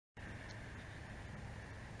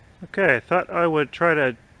Okay, I thought I would try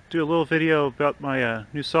to do a little video about my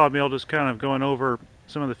new sawmill, just kind of going over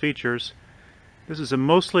some of the features. This is a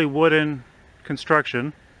mostly wooden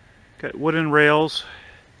construction. Got wooden rails,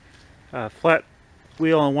 flat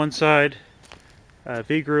wheel on one side,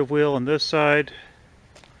 V-groove wheel on this side.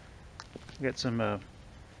 Got some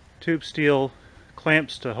tube steel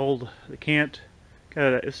clamps to hold the cant.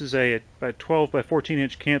 This is a about 12 by 14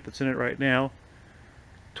 inch cant that's in it right now.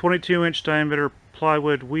 22-inch diameter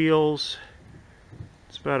plywood wheels.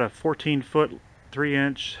 It's about a 14-foot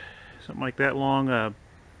 3-inch, something like that long.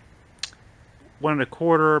 1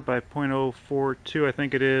 1/4 by 0.042, I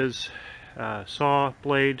think it is. Saw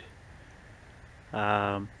blade.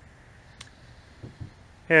 Has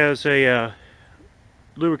a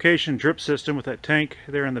lubrication drip system with that tank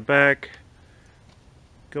there in the back.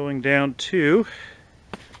 Going down to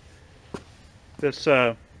this.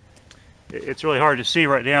 It's really hard to see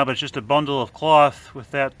right now, but it's just a bundle of cloth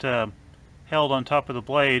with that held on top of the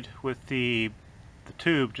blade with the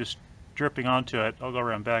tube just dripping onto it. I'll go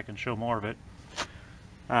around back and show more of it.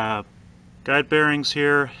 Guide bearings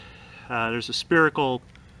here. There's a set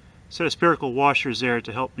of spherical washers there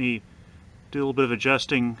to help me do a little bit of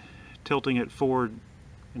adjusting, tilting it forward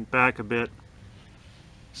and back a bit.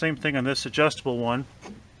 Same thing on this adjustable one.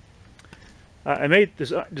 I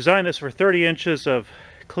designed this for 30 inches of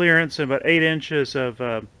clearance and about 8 inches of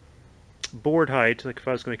board height, like if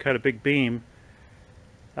I was going to cut a big beam.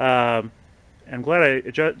 I'm glad I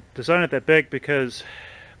designed it that big because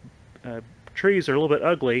trees are a little bit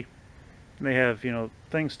ugly, and they have, you know,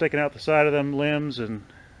 things sticking out the side of them, limbs and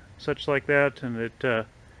such like that, and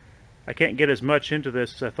I can't get as much into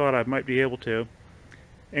this as I thought I might be able to.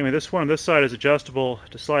 Anyway, this one on this side is adjustable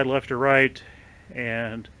to slide left or right,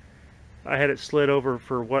 and I had it slid over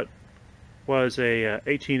for what was a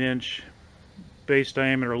 18-inch base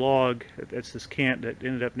diameter log. That's this cant that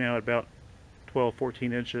ended up now at about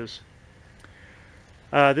 12-14 inches.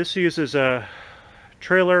 This uses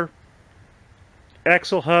trailer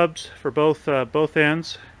axle hubs for both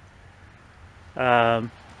ends. There's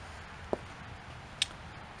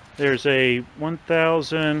a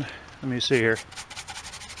 1,000. Let me see here.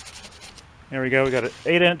 There we go. We got an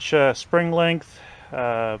 8-inch spring length,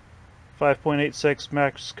 5.86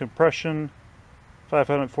 max compression,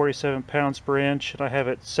 547 pounds per inch, and I have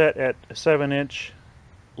it set at a 7-inch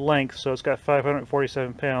length, so it's got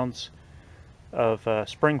 547 pounds of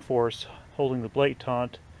spring force holding the blade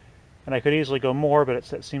taut. And I could easily go more, but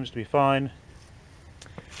that seems to be fine.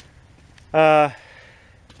 Let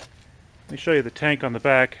me show you the tank on the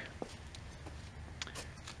back.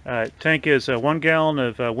 Tank is 1 gallon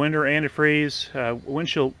of winter antifreeze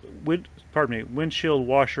windshield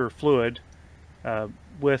washer fluid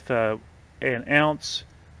with an ounce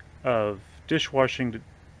of dishwashing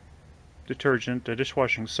detergent,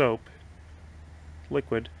 dishwashing soap,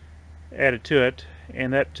 liquid, added to it,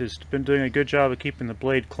 and that has been doing a good job of keeping the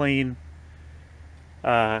blade clean.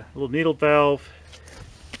 Little needle valve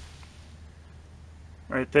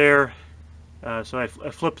right there. So I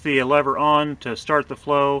flipped the lever on to start the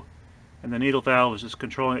flow, and the needle valve is just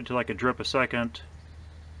controlling it to like a drip a second.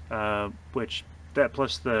 Which that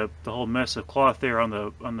plus the whole mess of cloth there on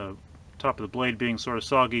the top of the blade being sort of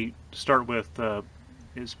soggy to start with,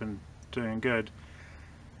 it's been doing good.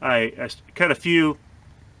 I cut a few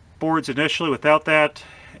boards initially without that,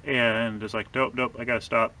 and it's like, nope, I gotta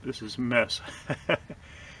stop. This is a mess.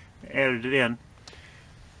 Added it in.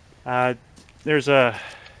 There's a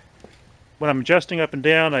when I'm adjusting up and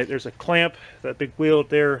down, there's a clamp. That big wheel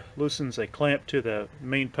there loosens a clamp to the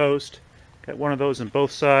main post. Got one of those on both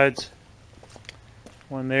sides.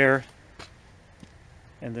 One there,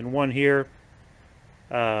 and then one here.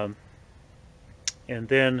 And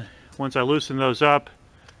then once I loosen those up,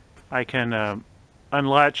 I can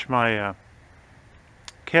unlatch my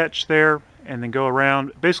catch there and then go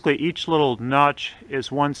around. Basically, each little notch is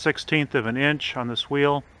 1/16 of an inch on this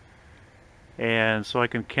wheel, and so I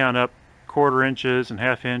can count up 1/4 inches and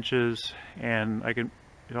 1/2 inches, and I can,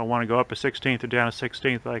 if I want to go up a 1/16 or down a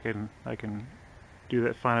 1/16, I can do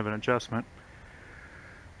that fine of an adjustment.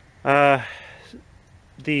 The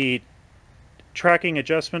tracking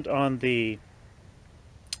adjustment on the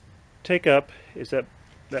take-up is that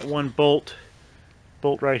one bolt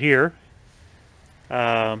right here,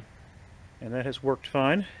 and that has worked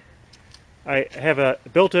fine. I have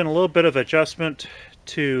built in a little bit of adjustment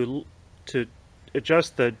to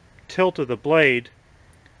adjust the tilt of the blade,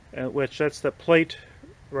 which that's the plate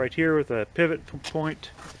right here with a pivot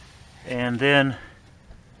point, and then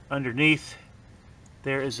underneath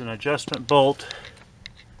there is an adjustment bolt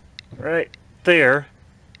right there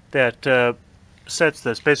that sets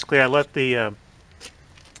this. Basically, I let the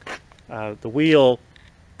the wheel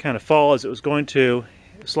kind of fall as it was going to,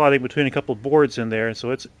 sliding between a couple of boards in there, and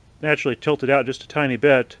so it's naturally tilted out just a tiny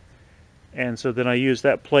bit. And so then I use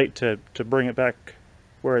that plate to bring it back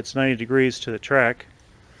where it's 90 degrees to the track.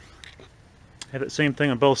 Have the same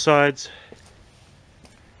thing on both sides.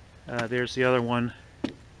 There's the other one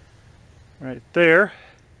right there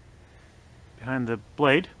behind the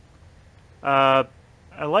blade. I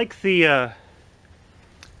like the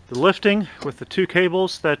lifting with the two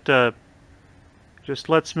cables. That just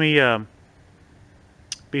lets me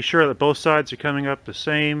be sure that both sides are coming up the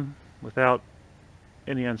same without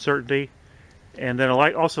any uncertainty. And then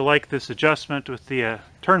I also like this adjustment with the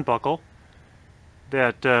turnbuckle,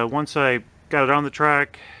 that once I got it on the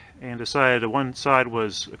track and decided that one side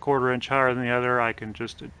was a 1/4 inch higher than the other, I can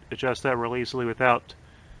just adjust that real easily without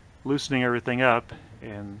loosening everything up.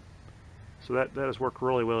 And so that has worked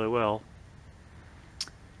really well.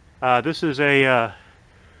 This is a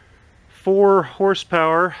 4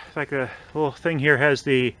 horsepower. In fact, the little thing here has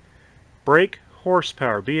the brake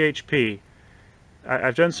horsepower, BHP.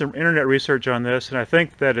 I've done some internet research on this, and I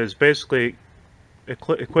think that is basically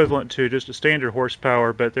equivalent to just a standard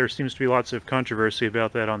horsepower, but there seems to be lots of controversy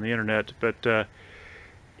about that on the internet. But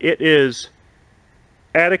it is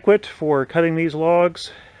adequate for cutting these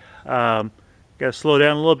logs. Got to slow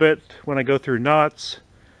down a little bit when I go through knots.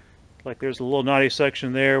 Like there's a little knotty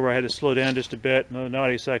section there where I had to slow down just a bit. Another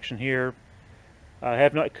knotty section here. I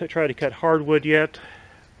have not tried to cut hardwood yet.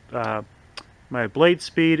 My blade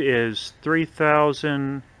speed is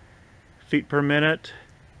 3,000 feet per minute.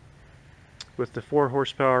 With the 4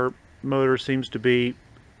 horsepower motor seems to be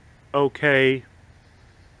okay.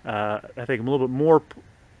 I think a little bit more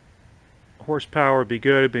horsepower would be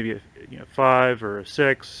good, maybe a 5 or a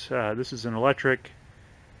 6. This is an electric,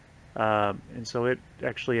 and so it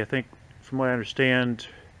actually, I think, from what I understand,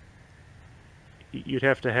 you'd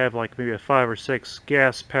have to have like maybe a 5 or 6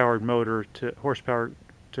 gas-powered motor to horsepower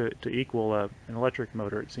to equal an electric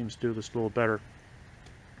motor. It seems to do this a little better.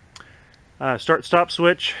 Start-stop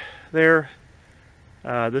switch there.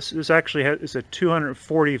 This actually is a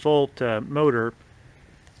 240 volt motor,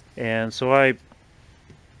 and so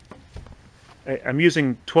I'm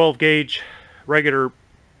using 12 gauge regular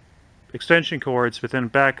extension cords, but then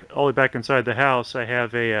all the way back inside the house I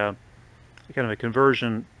have a kind of a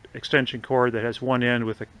conversion extension cord that has one end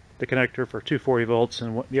with the connector for 240 volts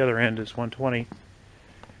and the other end is 120.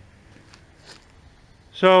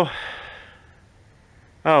 So,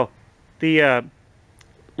 the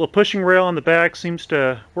little pushing rail on the back seems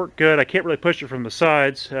to work good. I can't really push it from the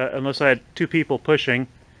sides unless I had 2 people pushing,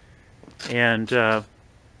 and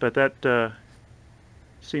but that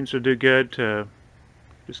seems to do good to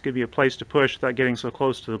just give you a place to push without getting so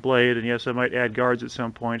close to the blade. And yes, I might add guards at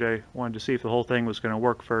some point. I wanted to see if the whole thing was going to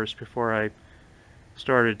work first before I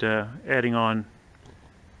started adding on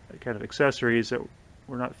kind of accessories that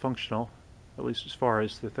were not functional, at least as far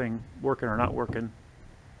as the thing working or not working.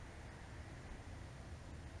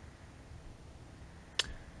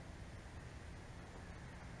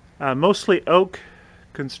 Mostly oak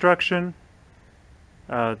construction.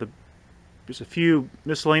 There's a few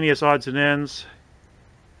miscellaneous odds and ends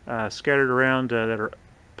scattered around that are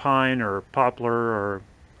pine or poplar or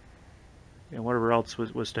whatever else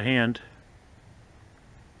was to hand.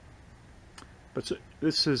 But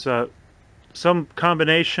this is some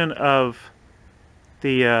combination of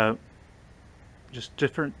the just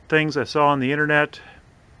different things I saw on the internet.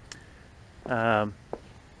 I'm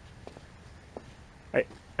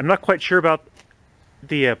not quite sure about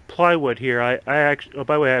the plywood here. I actually, oh,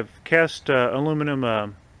 by the way, I have cast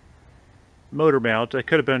aluminum motor mount. It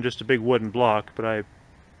could have been just a big wooden block, but I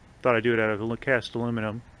thought I'd do it out of cast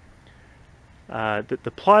aluminum.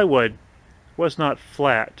 The plywood was not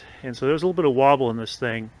flat, and so there's a little bit of wobble in this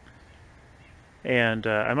thing. And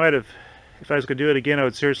I might have, if I was going to do it again, I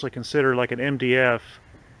would seriously consider like an MDF,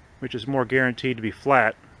 which is more guaranteed to be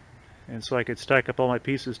flat, and so I could stack up all my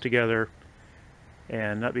pieces together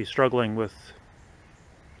and not be struggling with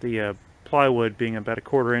the plywood being about a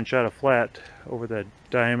 1/4 inch out of flat over the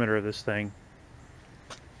diameter of this thing.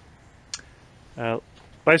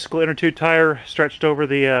 Bicycle inner tube tire stretched over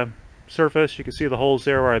the surface. You can see the holes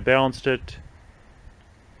there where I balanced it.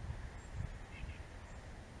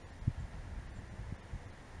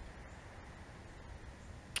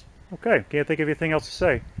 Okay, can't think of anything else to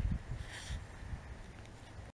say.